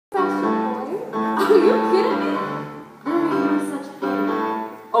Are you kidding me? You're such a fan.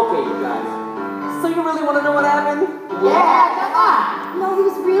 Okay, you guys. So you really want to know what happened? Yeah, come on. No, he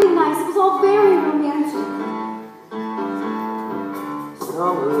was really nice. It was all very romantic.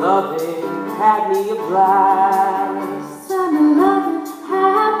 Summer loving had me a blast. Summer loving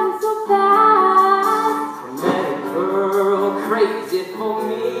happened so fast. I met a girl crazy for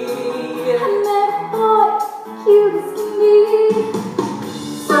me. I met a boy cute as can be.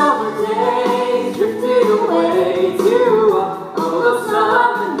 Summer days drifted away to all those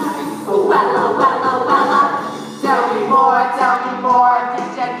summer nights. Oh, Weddle, Weddle, Weddle. Tell me more, did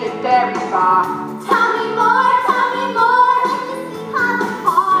you get very far? Tell me more, like you see how the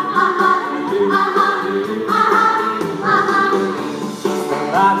heart. She's the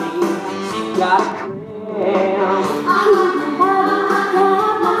body, she got a cram.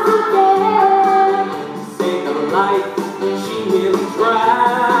 Saved her life, she nearly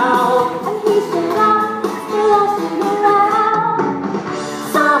drowned. And he's still out, still rushing around.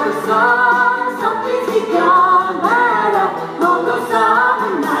 Summer sun, something's begun. Weddle, all those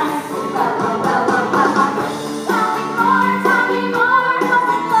summer nights. Tell me more, was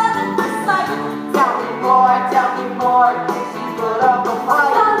it love at first sight? Tell me more, did she put up a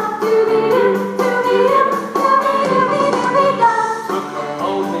fight? Took her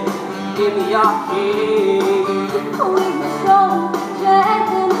home and gave me a kiss. We were so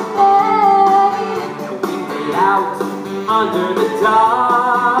gently made. And we made out under the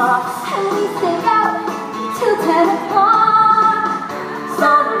docks. And we stayed out till 10 o'clock.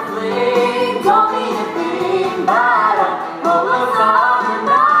 Summer fling told me to think about all those summer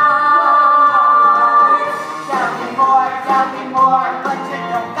nights. Tell me more, but you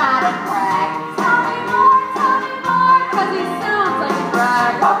don't gotta brag. Tell me more, 'cause he sounds like a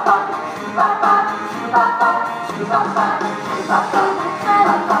brag.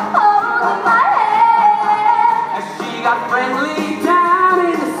 Holding my head. As she got friendly down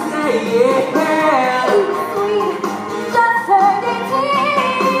in the sand. Sweet, just turned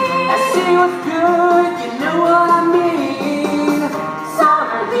 18. As she was good, you know what I mean.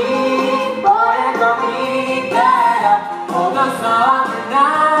 Summer leave, boy, and girl meet better all those summer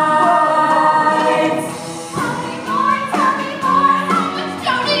nights. Tell me more, how much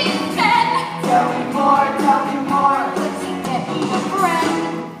Jody is dead. Tell me more, Would she get me a friend?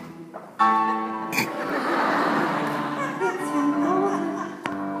 It's over,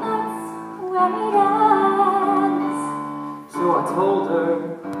 that's when it ends. So I told her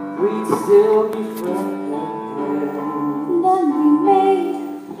we'd still be friends. Then we made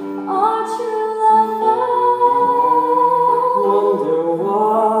our true love vow. Wonder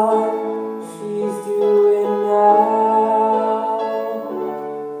what she's doing now.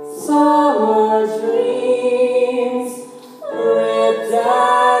 Summer dreams ripped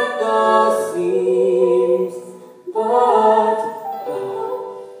at the seams, but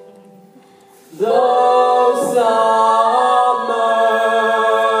the